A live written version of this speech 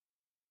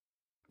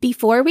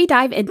Before we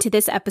dive into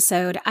this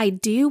episode, I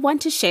do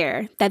want to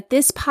share that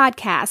this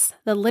podcast,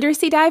 the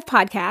Literacy Dive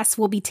podcast,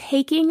 will be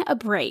taking a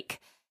break.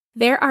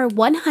 There are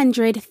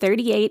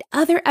 138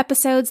 other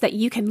episodes that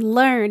you can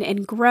learn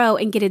and grow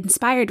and get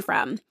inspired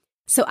from.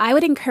 So I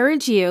would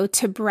encourage you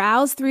to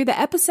browse through the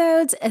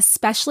episodes,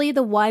 especially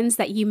the ones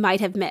that you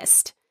might have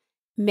missed.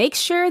 Make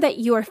sure that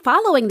you are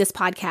following this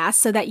podcast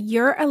so that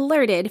you're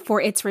alerted for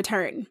its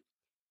return.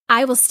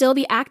 I will still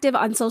be active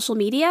on social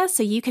media,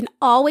 so you can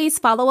always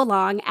follow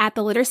along at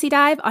The Literacy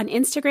Dive on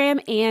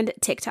Instagram and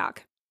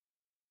TikTok.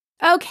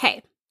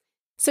 Okay,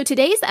 so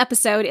today's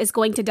episode is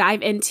going to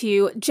dive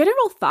into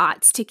general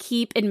thoughts to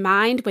keep in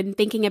mind when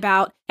thinking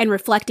about and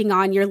reflecting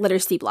on your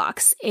literacy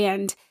blocks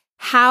and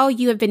how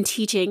you have been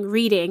teaching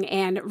reading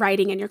and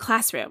writing in your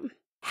classroom,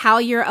 how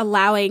you're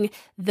allowing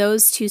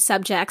those two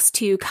subjects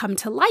to come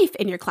to life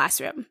in your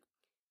classroom.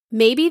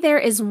 Maybe there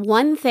is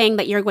one thing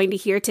that you're going to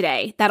hear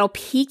today that'll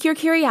pique your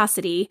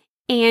curiosity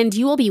and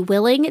you will be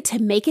willing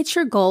to make it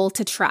your goal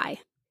to try.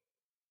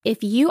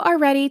 If you are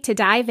ready to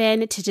dive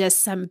in to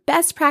just some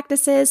best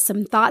practices,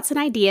 some thoughts and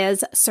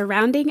ideas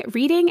surrounding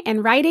reading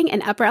and writing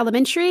in upper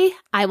elementary,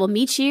 I will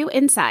meet you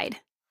inside.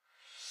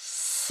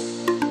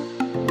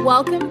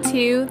 Welcome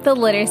to The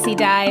Literacy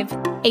Dive,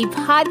 a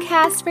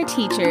podcast for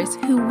teachers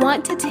who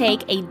want to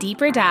take a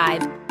deeper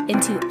dive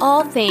into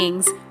all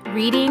things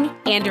reading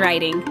and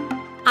writing.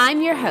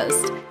 I'm your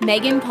host,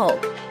 Megan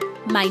Polk.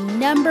 My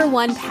number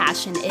one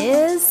passion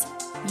is,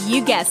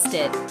 you guessed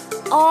it,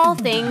 all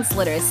things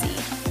literacy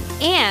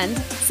and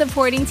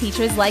supporting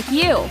teachers like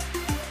you.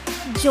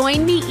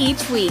 Join me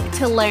each week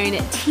to learn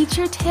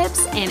teacher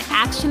tips and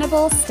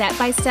actionable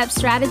step-by-step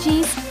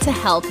strategies to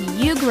help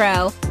you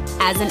grow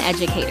as an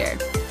educator.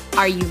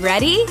 Are you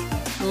ready?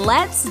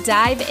 Let's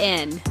dive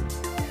in.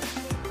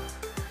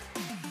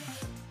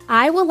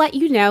 I will let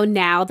you know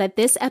now that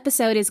this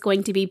episode is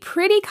going to be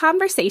pretty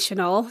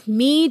conversational,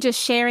 me just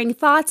sharing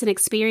thoughts and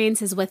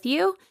experiences with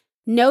you.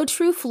 No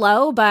true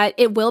flow, but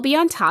it will be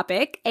on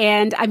topic,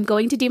 and I'm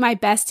going to do my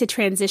best to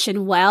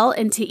transition well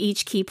into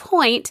each key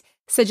point,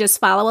 so just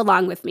follow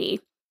along with me.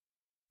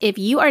 If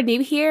you are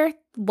new here,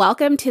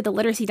 welcome to the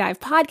Literacy Dive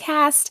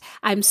podcast.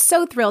 I'm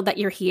so thrilled that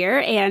you're here,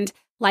 and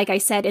like I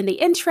said in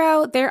the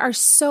intro, there are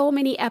so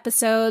many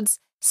episodes,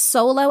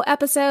 solo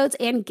episodes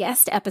and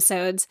guest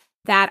episodes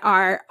that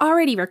are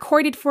already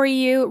recorded for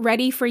you,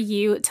 ready for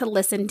you to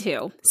listen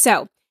to.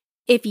 So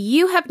if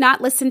you have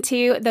not listened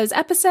to those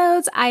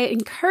episodes, I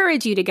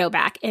encourage you to go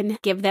back and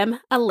give them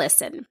a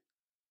listen.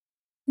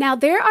 Now,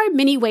 there are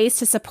many ways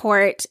to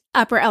support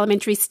upper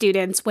elementary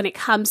students when it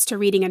comes to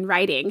reading and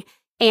writing.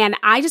 And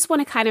I just want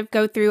to kind of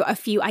go through a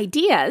few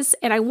ideas,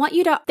 and I want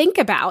you to think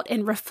about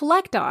and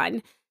reflect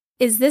on,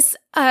 is this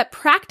a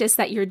practice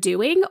that you're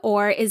doing,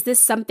 or is this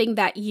something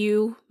that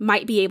you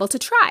might be able to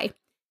try?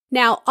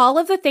 Now, all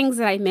of the things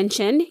that I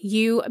mentioned,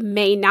 you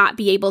may not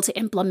be able to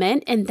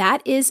implement, and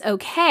that is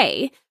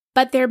okay.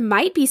 But there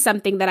might be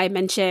something that I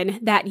mentioned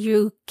that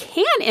you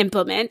can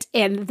implement,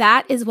 and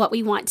that is what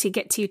we want to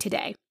get to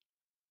today.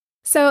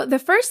 So the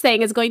first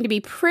thing is going to be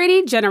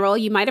pretty general.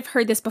 You might have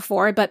heard this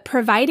before, but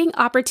providing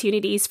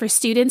opportunities for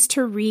students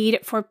to read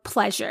for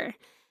pleasure.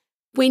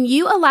 When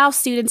you allow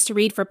students to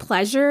read for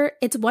pleasure,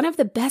 it's one of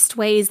the best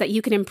ways that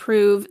you can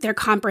improve their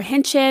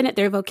comprehension,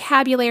 their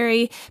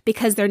vocabulary,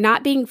 because they're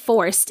not being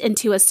forced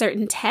into a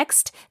certain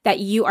text that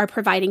you are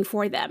providing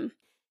for them.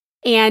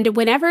 And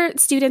whenever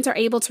students are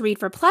able to read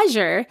for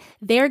pleasure,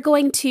 they're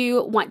going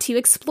to want to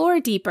explore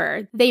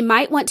deeper. They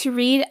might want to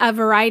read a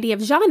variety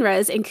of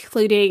genres,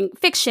 including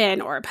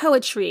fiction or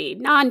poetry,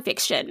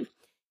 nonfiction.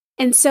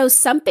 And so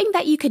something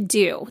that you could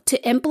do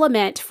to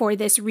implement for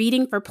this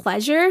reading for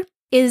pleasure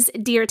is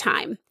Dear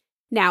Time.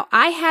 Now,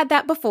 I had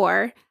that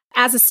before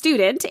as a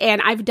student,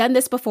 and I've done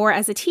this before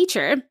as a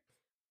teacher,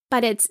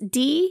 but it's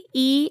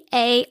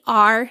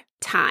DEAR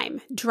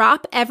time.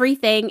 Drop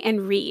everything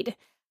and read.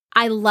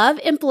 I love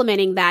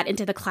implementing that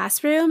into the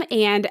classroom,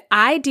 and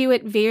I do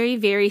it very,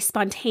 very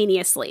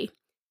spontaneously.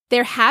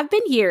 There have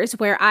been years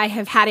where I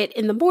have had it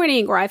in the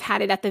morning or I've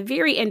had it at the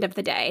very end of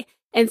the day,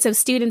 and so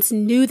students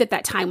knew that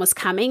that time was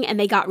coming and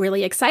they got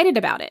really excited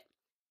about it.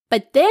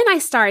 But then I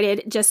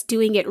started just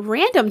doing it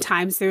random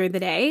times through the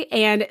day,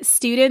 and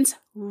students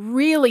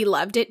really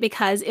loved it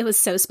because it was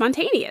so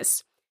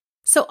spontaneous.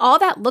 So all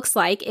that looks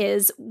like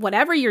is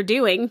whatever you're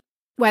doing,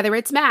 whether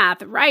it's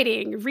math,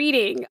 writing,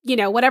 reading,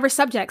 whatever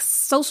subjects,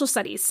 social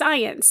studies,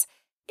 science,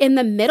 in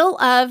the middle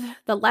of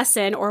the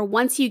lesson or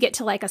once you get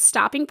to like a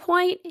stopping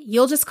point,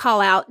 you'll just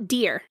call out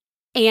dear.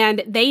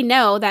 And they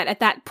know that at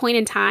that point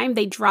in time,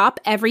 they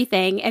drop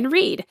everything and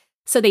read.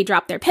 So they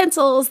drop their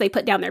pencils, they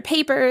put down their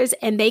papers,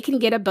 and they can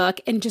get a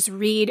book and just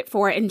read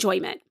for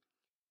enjoyment.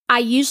 I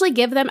usually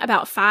give them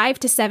about 5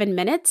 to 7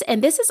 minutes,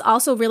 and this is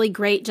also really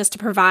great just to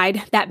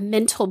provide that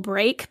mental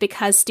break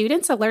because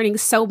students are learning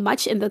so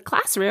much in the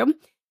classroom.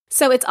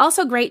 So it's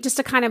also great just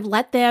to kind of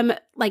let them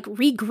like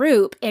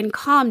regroup and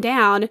calm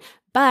down,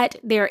 but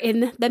they're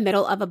in the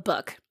middle of a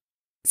book.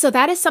 So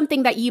that is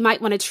something that you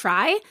might want to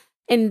try.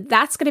 And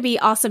that's going to be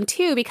awesome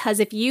too, because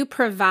if you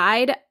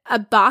provide a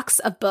box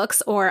of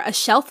books or a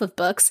shelf of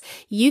books,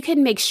 you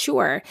can make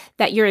sure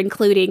that you're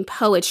including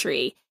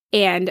poetry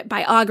and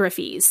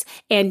biographies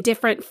and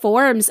different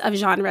forms of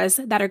genres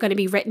that are going to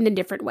be written in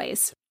different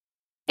ways.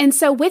 And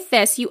so with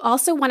this, you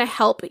also want to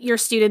help your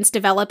students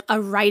develop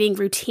a writing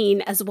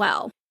routine as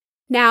well.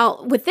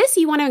 Now, with this,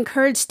 you want to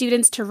encourage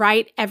students to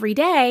write every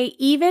day,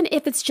 even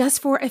if it's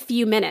just for a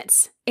few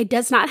minutes. It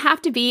does not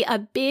have to be a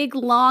big,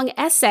 long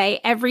essay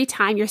every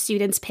time your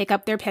students pick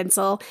up their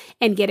pencil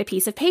and get a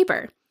piece of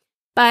paper.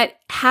 But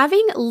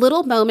having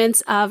little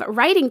moments of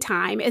writing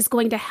time is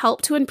going to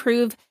help to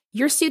improve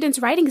your students'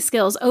 writing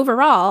skills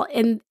overall,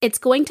 and it's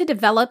going to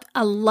develop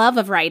a love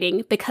of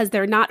writing because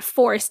they're not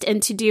forced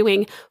into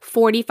doing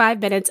 45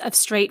 minutes of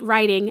straight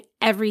writing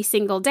every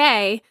single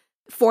day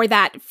for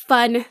that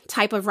fun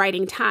type of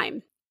writing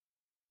time.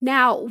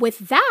 Now,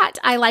 with that,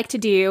 I like to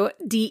do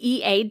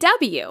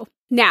DEAW.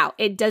 Now,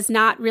 it does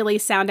not really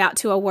sound out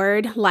to a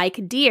word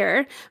like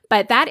dear,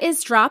 but that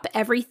is drop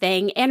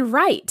everything and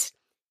write.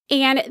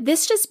 And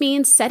this just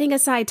means setting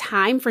aside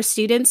time for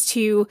students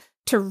to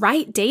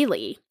write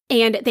daily.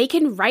 And they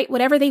can write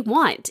whatever they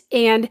want.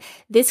 And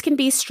this can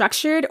be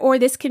structured or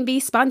this can be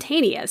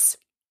spontaneous.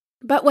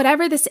 But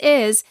whatever this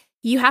is,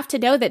 you have to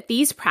know that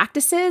these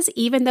practices,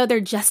 even though they're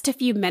just a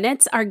few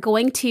minutes, are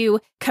going to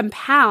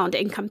compound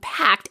and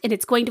compact, and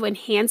it's going to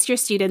enhance your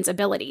students'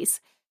 abilities.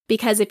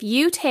 Because if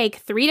you take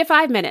 3 to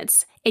 5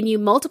 minutes and you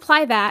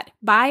multiply that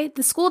by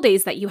the school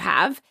days that you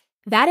have,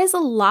 that is a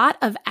lot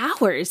of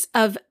hours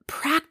of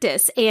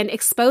practice and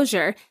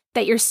exposure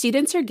that your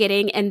students are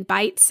getting in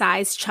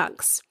bite-sized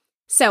chunks.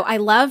 So I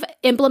love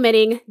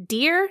implementing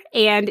DEAR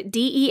and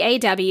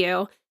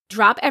DEAW,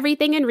 drop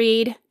everything and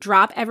read,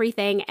 drop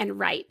everything and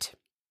write.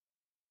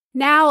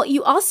 Now,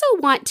 you also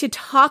want to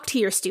talk to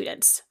your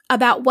students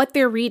about what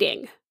they're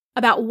reading,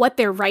 about what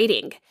they're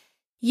writing.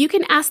 You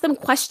can ask them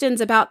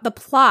questions about the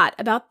plot,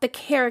 about the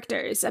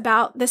characters,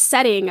 about the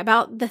setting,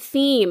 about the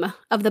theme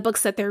of the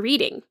books that they're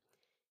reading.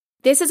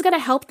 This is going to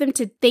help them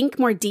to think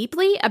more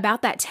deeply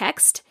about that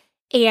text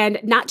and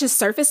not just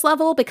surface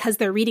level because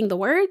they're reading the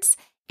words,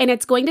 and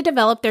it's going to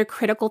develop their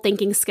critical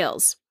thinking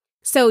skills.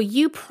 So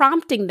you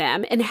prompting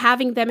them and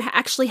having them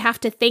actually have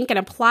to think and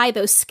apply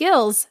those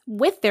skills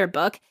with their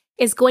book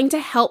is going to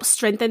help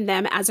strengthen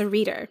them as a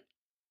reader.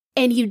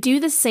 And you do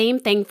the same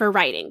thing for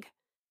writing.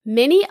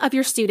 Many of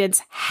your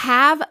students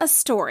have a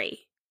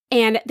story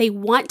and they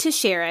want to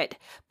share it,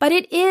 but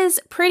it is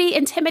pretty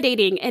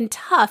intimidating and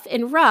tough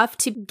and rough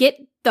to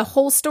get the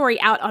whole story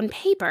out on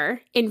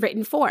paper in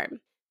written form.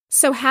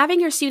 So having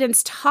your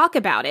students talk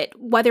about it,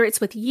 whether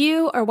it's with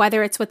you or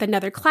whether it's with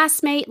another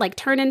classmate, like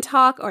turn and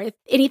talk or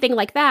anything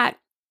like that,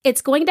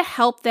 it's going to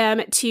help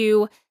them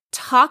to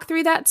talk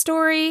through that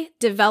story,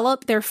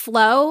 develop their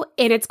flow,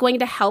 and it's going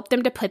to help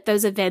them to put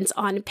those events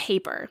on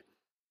paper.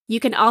 You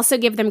can also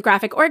give them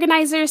graphic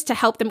organizers to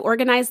help them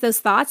organize those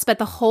thoughts, but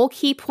the whole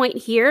key point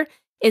here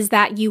is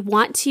that you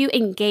want to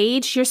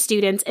engage your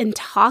students in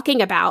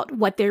talking about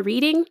what they're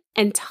reading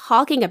and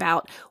talking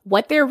about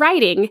what they're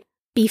writing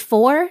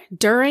before,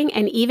 during,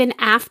 and even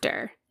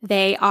after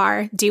they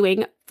are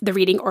doing the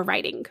reading or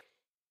writing.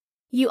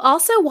 You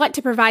also want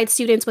to provide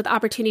students with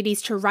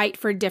opportunities to write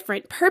for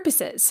different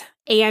purposes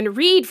and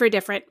read for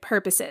different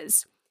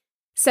purposes.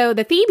 So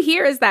the theme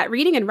here is that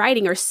reading and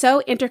writing are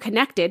so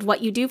interconnected.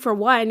 What you do for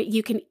one,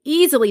 you can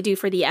easily do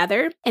for the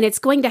other, and it's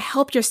going to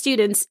help your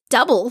students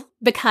double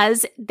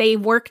because they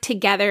work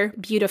together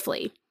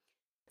beautifully.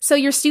 So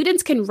your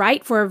students can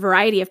write for a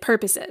variety of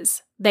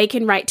purposes. They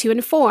can write to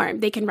inform,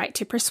 they can write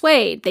to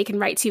persuade, they can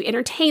write to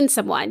entertain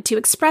someone, to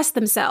express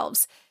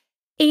themselves.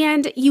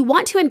 And you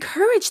want to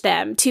encourage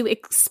them to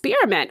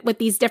experiment with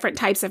these different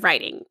types of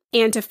writing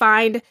and to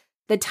find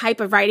the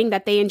type of writing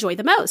that they enjoy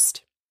the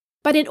most.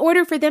 But in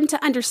order for them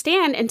to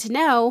understand and to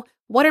know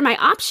what are my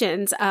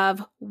options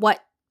of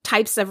what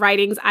types of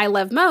writings I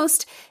love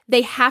most,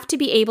 they have to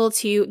be able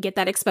to get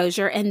that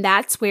exposure, and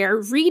that's where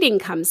reading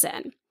comes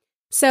in.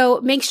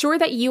 So make sure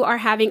that you are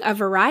having a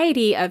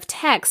variety of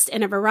text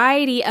and a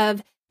variety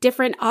of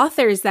different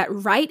authors that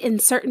write in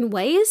certain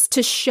ways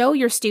to show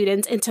your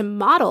students and to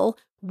model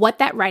what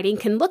that writing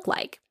can look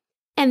like.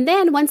 And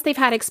then once they've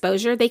had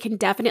exposure, they can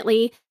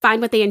definitely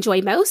find what they enjoy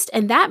most,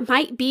 and that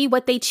might be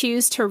what they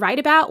choose to write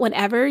about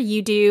whenever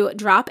you do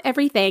drop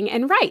everything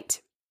and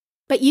write.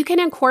 But you can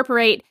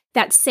incorporate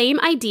that same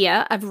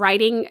idea of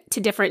writing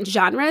to different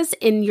genres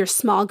in your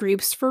small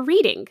groups for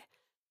reading.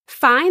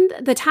 Find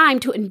the time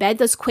to embed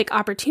those quick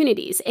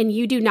opportunities, and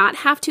you do not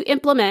have to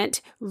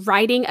implement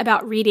writing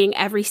about reading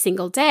every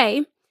single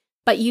day,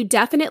 but you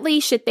definitely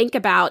should think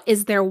about,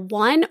 is there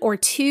 1 or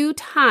 2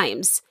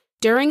 times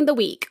during the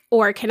week,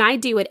 or can I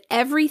do it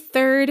every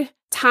third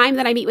time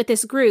that I meet with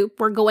this group,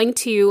 we're going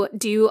to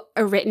do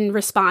a written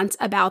response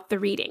about the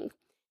reading.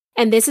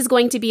 And this is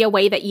going to be a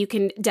way that you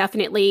can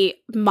definitely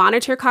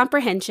monitor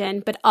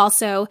comprehension, but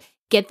also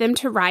get them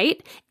to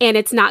write, and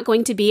it's not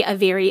going to be a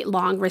very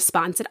long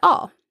response at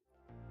all.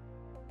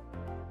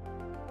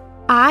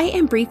 I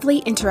am briefly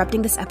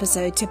interrupting this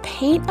episode to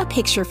paint a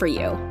picture for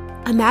you.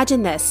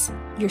 Imagine this.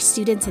 your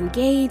students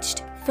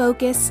engaged,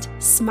 focused,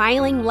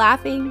 smiling,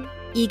 laughing,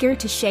 eager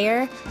to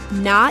share,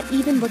 not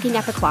even looking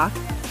at the clock,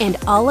 and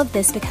all of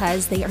this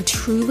because they are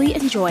truly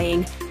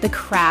enjoying the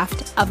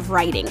craft of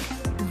writing.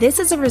 This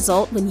is a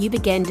result when you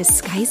begin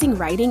disguising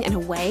writing in a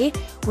way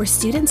where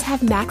students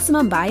have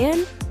maximum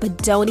buy-in, but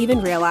don't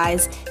even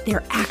realize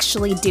they're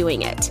actually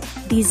doing it.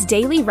 These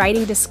daily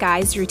writing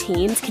disguise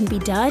routines can be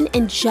done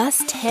in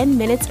just 10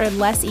 minutes or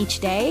less each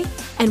day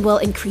and will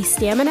increase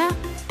stamina,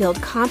 build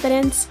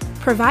confidence,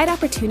 provide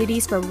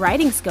opportunities for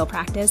writing skill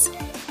practice,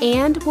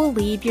 and will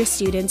leave your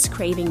students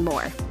craving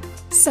more.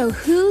 So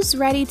who's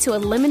ready to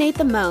eliminate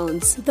the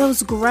moans,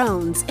 those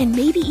groans, and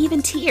maybe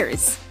even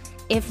tears?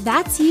 If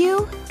that's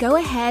you, go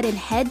ahead and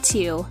head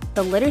to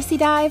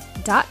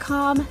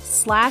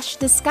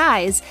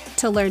theliteracydive.com/disguise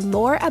to learn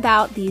more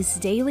about these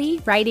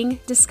daily writing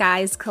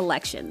disguise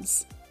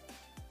collections.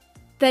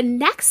 The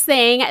next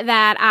thing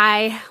that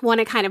I want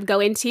to kind of go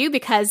into,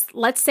 because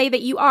let's say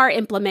that you are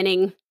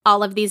implementing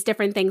all of these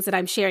different things that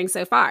I'm sharing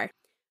so far.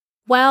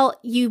 Well,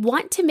 you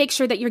want to make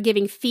sure that you're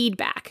giving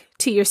feedback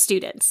to your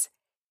students.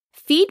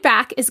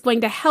 Feedback is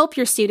going to help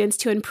your students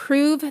to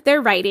improve their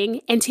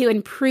writing and to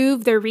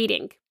improve their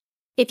reading.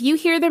 If you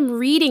hear them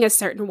reading a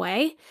certain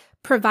way,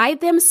 provide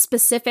them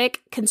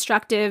specific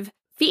constructive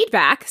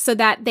feedback so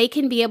that they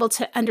can be able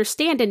to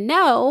understand and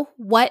know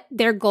what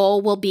their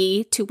goal will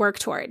be to work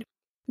toward.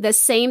 The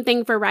same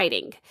thing for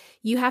writing.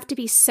 You have to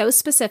be so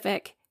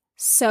specific,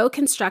 so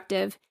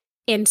constructive,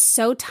 and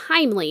so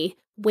timely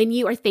when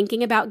you are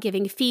thinking about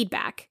giving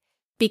feedback.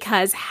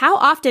 Because how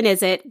often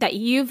is it that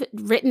you've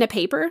written a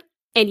paper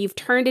and you've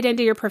turned it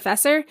into your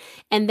professor,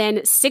 and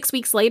then 6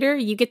 weeks later,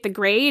 you get the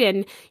grade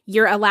and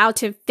you're allowed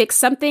to fix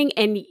something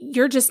and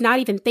you're just not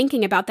even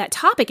thinking about that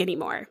topic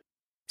anymore.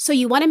 So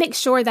you want to make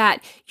sure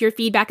that your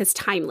feedback is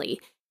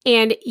timely.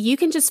 And you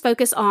can just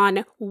focus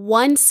on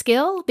one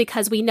skill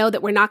because we know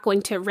that we're not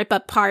going to rip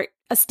apart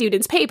a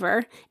student's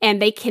paper and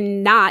they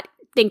cannot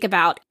think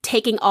about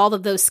taking all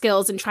of those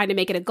skills and trying to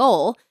make it a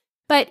goal.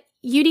 But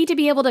you need to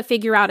be able to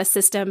figure out a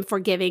system for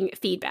giving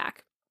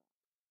feedback.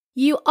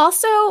 You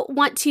also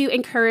want to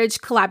encourage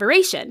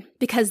collaboration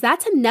because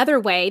that's another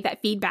way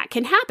that feedback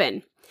can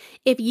happen.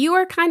 If you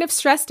are kind of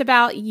stressed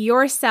about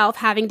yourself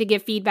having to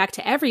give feedback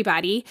to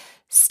everybody,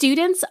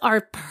 students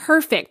are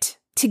perfect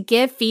to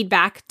give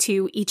feedback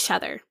to each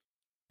other.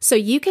 So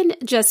you can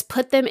just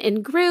put them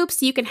in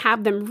groups, you can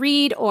have them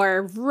read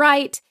or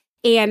write,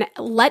 and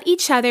let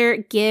each other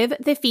give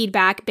the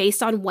feedback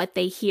based on what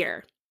they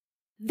hear.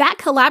 That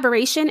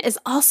collaboration is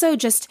also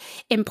just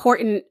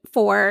important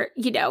for,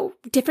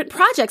 different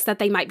projects that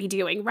they might be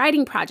doing,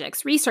 writing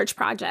projects, research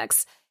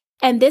projects.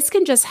 And this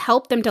can just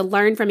help them to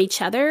learn from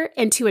each other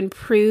and to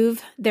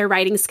improve their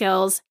writing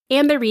skills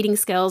and their reading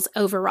skills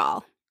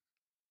overall.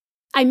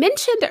 I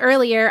mentioned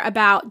earlier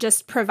about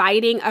just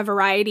providing a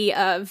variety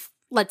of,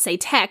 let's say,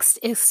 text,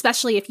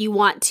 especially if you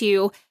want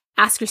to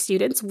ask your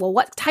students, well,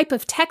 what type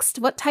of text,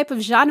 what type of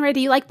genre do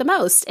you like the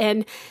most?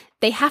 And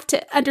they have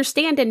to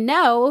understand and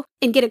know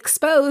and get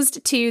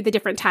exposed to the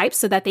different types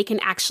so that they can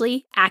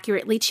actually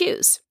accurately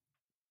choose.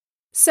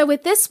 So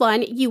with this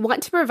one, you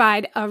want to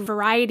provide a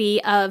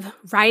variety of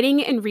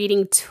writing and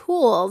reading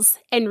tools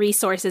and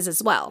resources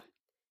as well.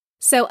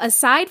 So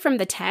aside from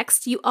the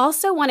text, you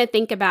also want to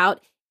think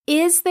about,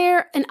 is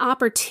there an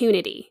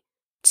opportunity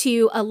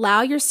to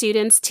allow your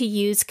students to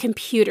use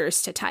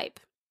computers to type?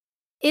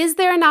 Is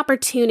there an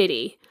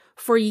opportunity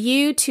for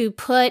you to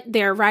put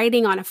their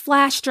writing on a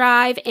flash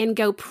drive and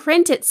go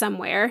print it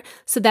somewhere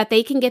so that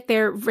they can get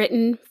their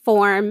written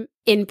form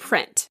in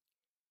print?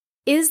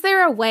 Is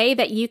there a way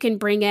that you can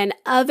bring in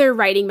other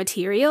writing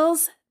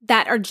materials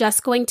that are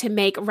just going to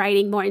make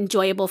writing more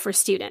enjoyable for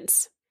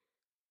students?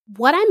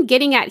 What I'm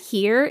getting at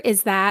here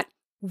is that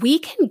we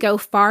can go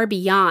far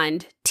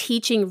beyond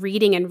teaching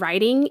reading and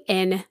writing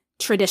in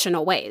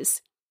traditional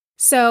ways.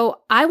 So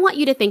I want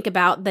you to think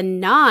about the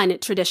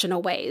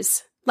non-traditional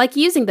ways, like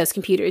using those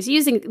computers,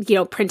 using,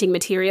 printing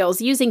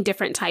materials, using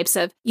different types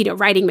of,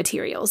 writing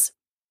materials.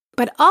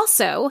 But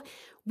also,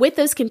 with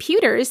those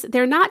computers,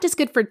 they're not just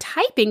good for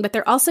typing, but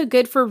they're also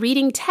good for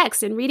reading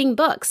text and reading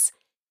books.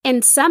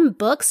 And some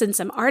books and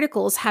some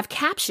articles have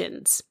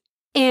captions.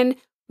 And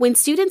when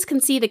students can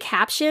see the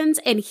captions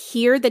and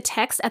hear the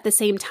text at the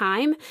same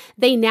time,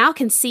 they now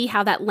can see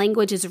how that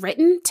language is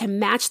written to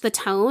match the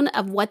tone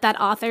of what that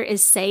author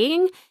is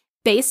saying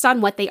based on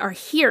what they are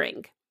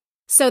hearing.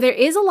 So there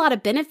is a lot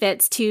of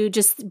benefits to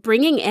just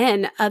bringing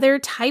in other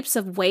types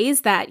of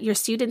ways that your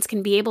students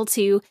can be able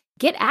to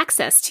get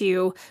access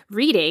to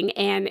reading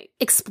and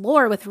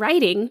explore with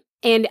writing.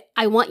 And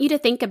I want you to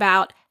think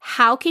about,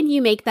 how can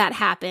you make that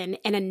happen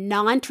in a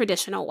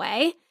non-traditional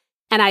way?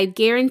 And I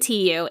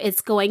guarantee you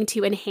it's going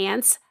to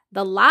enhance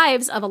the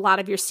lives of a lot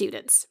of your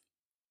students.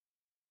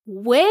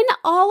 When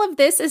all of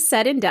this is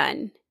said and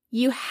done,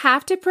 you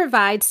have to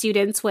provide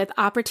students with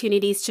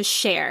opportunities to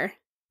share,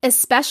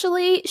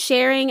 especially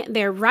sharing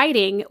their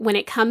writing when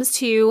it comes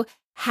to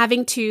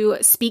having to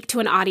speak to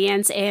an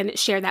audience and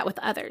share that with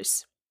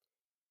others.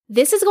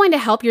 This is going to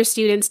help your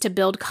students to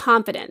build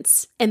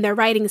confidence in their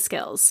writing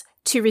skills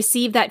to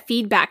receive that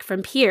feedback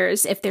from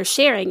peers if they're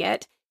sharing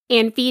it,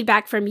 and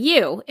feedback from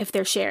you if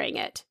they're sharing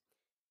it.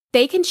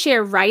 They can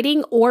share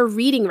writing or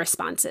reading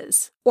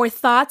responses or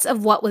thoughts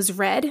of what was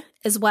read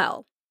as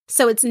well.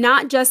 So it's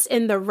not just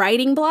in the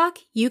writing block.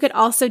 You could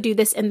also do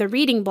this in the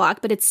reading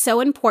block, but it's so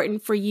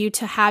important for you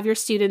to have your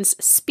students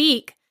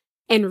speak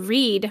and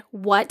read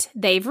what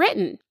they've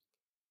written.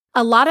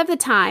 A lot of the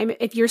time,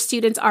 if your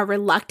students are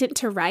reluctant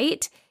to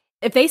write,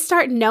 if they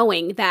start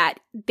knowing that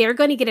they're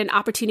going to get an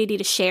opportunity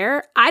to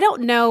share, I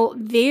don't know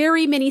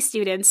very many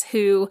students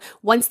who,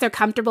 once they're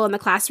comfortable in the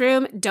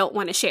classroom, don't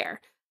want to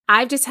share.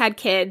 I've just had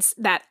kids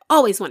that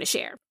always want to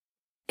share.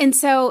 And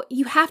so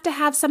you have to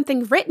have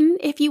something written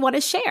if you want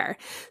to share.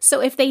 So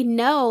if they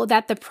know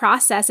that the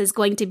process is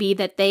going to be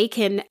that they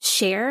can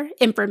share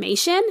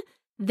information,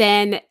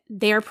 then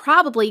they're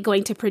probably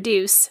going to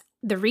produce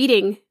the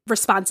reading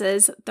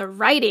responses, the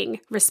writing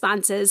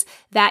responses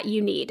that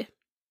you need.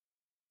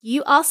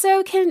 You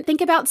also can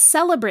think about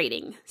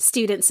celebrating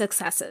student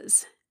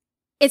successes.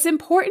 It's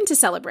important to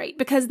celebrate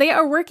because they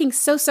are working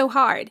so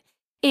hard.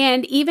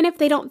 And even if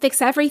they don't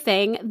fix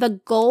everything,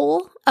 the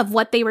goal of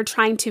what they were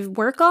trying to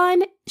work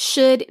on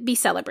should be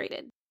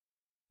celebrated.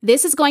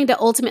 This is going to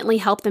ultimately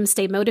help them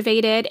stay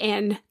motivated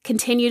and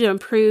continue to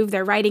improve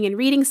their writing and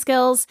reading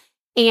skills.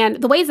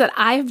 And the ways that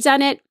I've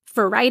done it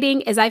for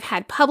writing is I've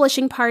had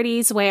publishing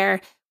parties where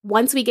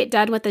once we get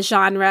done with the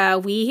genre,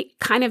 we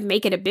kind of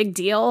make it a big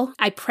deal.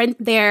 I print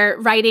their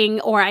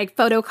writing or I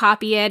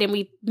photocopy it and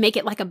we make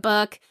it like a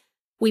book.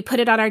 We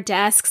put it on our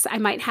desks. I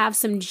might have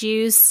some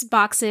juice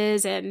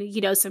boxes and,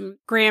 some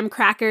graham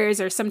crackers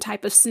or some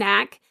type of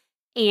snack.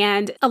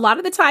 And a lot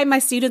of the time, my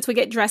students would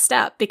get dressed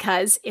up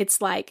because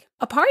it's like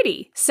a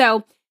party.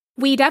 So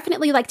we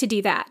definitely like to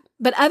do that.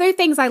 But other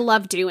things I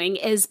love doing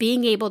is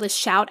being able to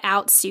shout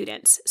out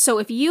students. So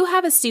if you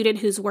have a student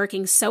who's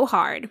working so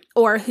hard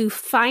or who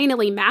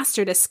finally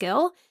mastered a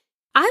skill,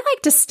 I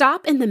like to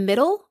stop in the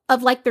middle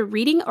of like the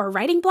reading or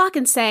writing block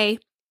and say,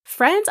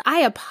 friends,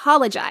 I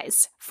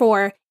apologize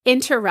for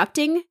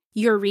interrupting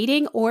your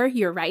reading or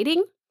your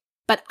writing,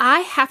 but I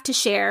have to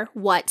share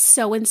what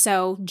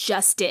so-and-so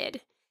just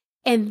did.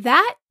 And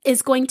that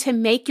is going to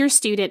make your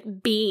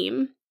student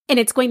beam, and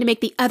it's going to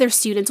make the other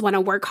students want to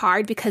work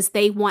hard because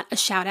they want a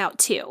shout out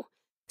too.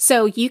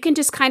 So you can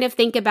just kind of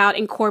think about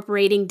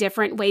incorporating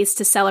different ways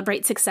to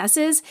celebrate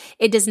successes.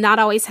 It does not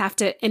always have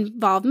to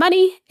involve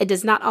money. It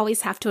does not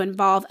always have to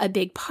involve a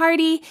big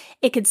party.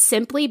 It could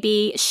simply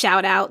be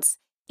shout outs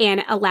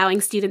and allowing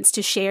students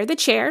to share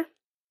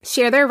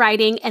their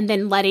writing, and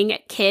then letting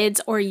kids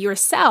or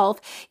yourself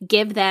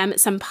give them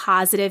some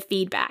positive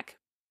feedback.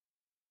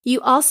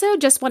 You also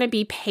just want to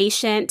be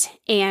patient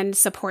and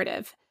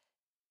supportive.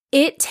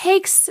 It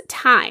takes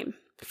time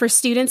for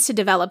students to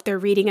develop their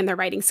reading and their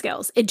writing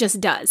skills. It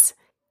just does.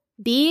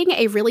 Being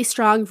a really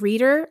strong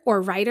reader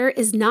or writer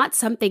is not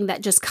something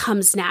that just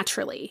comes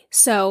naturally.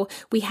 So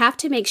we have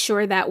to make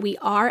sure that we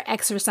are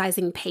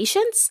exercising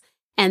patience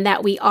and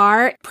that we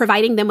are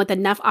providing them with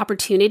enough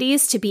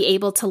opportunities to be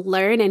able to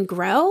learn and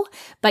grow,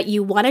 but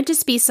you want to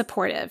just be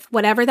supportive,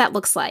 whatever that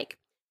looks like.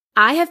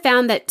 I have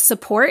found that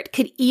support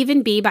could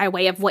even be by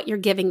way of what you're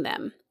giving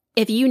them.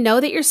 If you know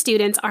that your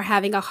students are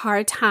having a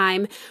hard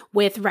time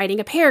with writing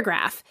a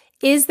paragraph,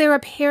 is there a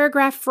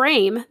paragraph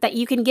frame that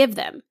you can give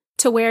them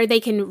to where they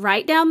can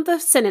write down the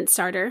sentence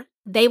starter,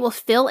 they will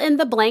fill in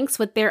the blanks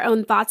with their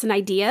own thoughts and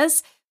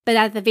ideas, but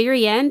at the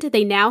very end,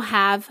 they now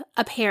have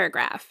a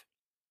paragraph?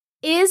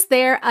 Is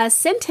there a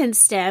sentence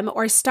stem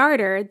or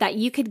starter that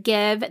you could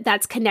give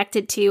that's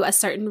connected to a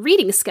certain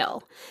reading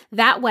skill?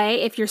 That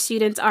way, if your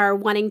students are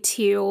wanting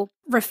to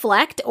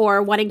reflect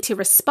or wanting to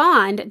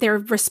respond, they're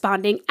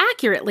responding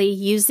accurately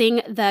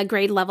using the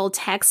grade level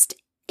text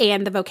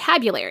and the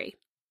vocabulary.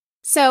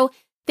 So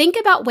think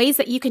about ways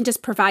that you can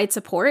just provide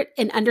support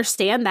and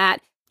understand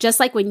that just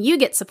like when you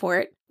get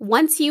support,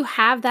 once you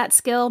have that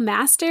skill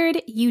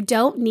mastered, you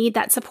don't need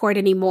that support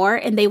anymore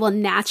and they will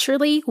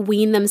naturally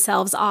wean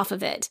themselves off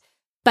of it.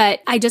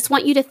 But I just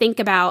want you to think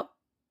about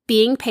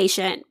being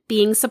patient,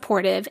 being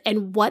supportive,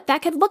 and what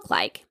that could look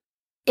like.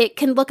 It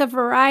can look a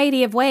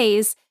variety of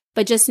ways,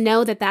 but just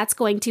know that that's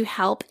going to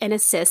help and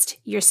assist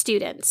your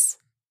students.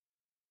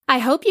 I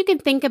hope you can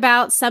think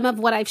about some of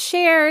what I've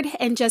shared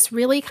and just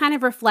really kind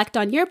of reflect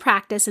on your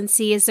practice and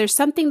see, is there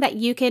something that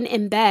you can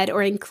embed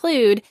or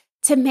include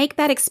to make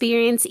that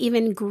experience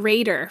even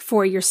greater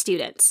for your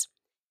students?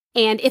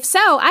 And if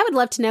so, I would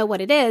love to know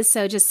what it is.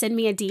 So just send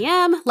me a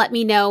DM, let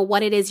me know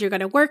what it is you're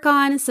going to work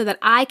on so that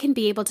I can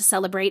be able to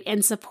celebrate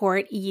and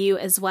support you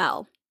as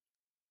well.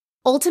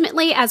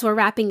 Ultimately, as we're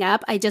wrapping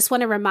up, I just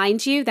want to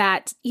remind you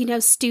that,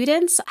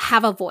 students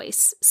have a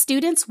voice.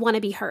 Students want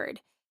to be heard.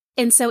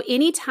 And so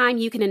anytime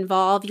you can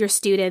involve your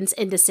students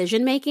in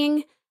decision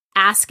making,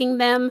 asking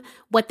them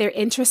what they're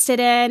interested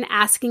in,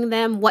 asking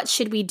them what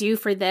should we do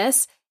for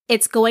this,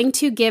 it's going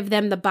to give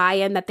them the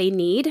buy-in that they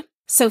need.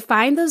 So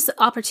find those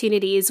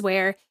opportunities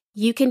where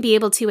you can be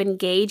able to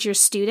engage your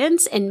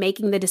students in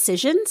making the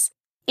decisions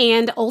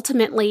and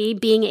ultimately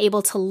being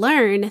able to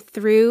learn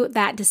through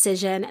that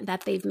decision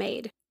that they've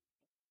made.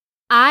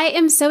 I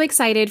am so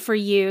excited for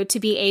you to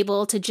be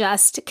able to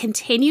just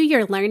continue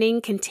your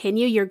learning,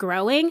 continue your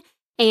growing,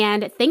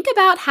 and think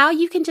about how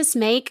you can just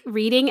make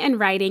reading and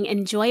writing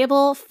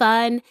enjoyable,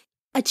 fun,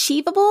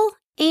 achievable,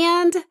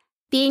 and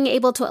being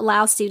able to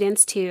allow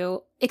students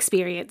to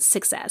experience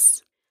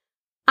success.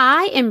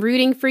 I am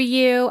rooting for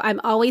you. I'm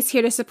always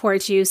here to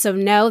support you. So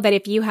know that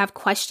if you have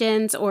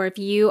questions or if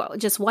you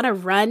just want to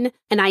run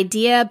an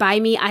idea by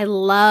me, I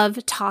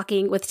love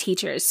talking with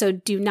teachers. So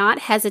do not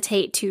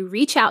hesitate to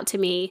reach out to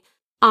me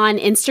on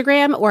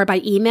Instagram or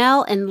by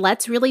email, and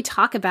let's really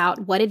talk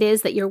about what it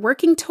is that you're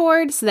working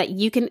toward so that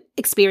you can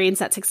experience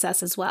that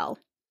success as well.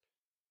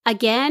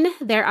 Again,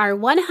 there are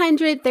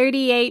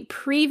 138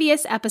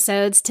 previous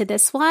episodes to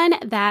this one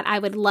that I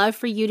would love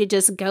for you to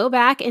just go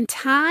back in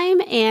time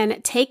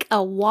and take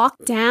a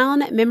walk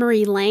down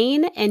memory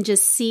lane and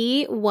just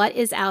see what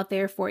is out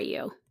there for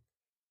you.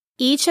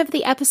 Each of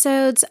the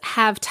episodes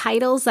have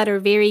titles that are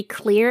very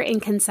clear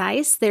and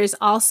concise. There's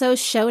also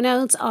show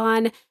notes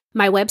on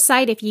my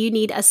website if you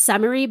need a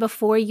summary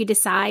before you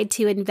decide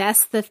to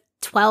invest the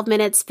 12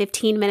 minutes,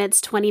 15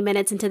 minutes, 20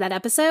 minutes into that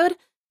episode.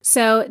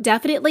 So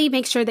definitely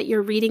make sure that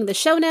you're reading the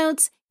show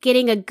notes,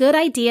 getting a good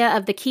idea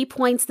of the key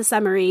points, the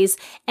summaries,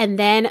 and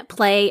then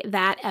play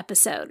that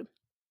episode.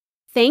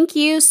 Thank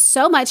you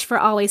so much for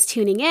always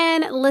tuning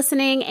in,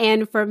 listening,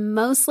 and for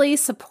mostly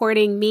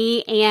supporting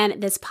me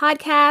and this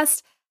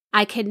podcast.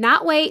 I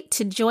cannot wait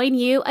to join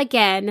you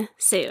again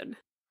soon.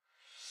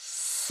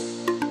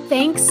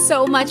 Thanks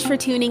so much for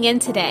tuning in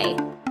today.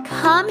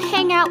 Come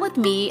hang out with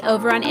me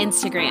over on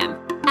Instagram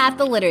at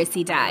The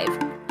Literacy Dive.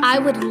 I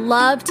would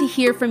love to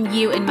hear from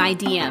you in my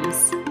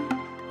DMs.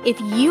 If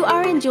you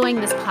are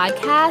enjoying this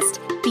podcast,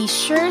 be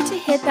sure to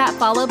hit that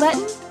follow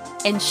button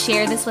and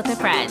share this with a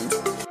friend.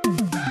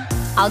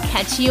 I'll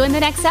catch you in the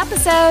next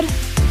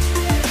episode.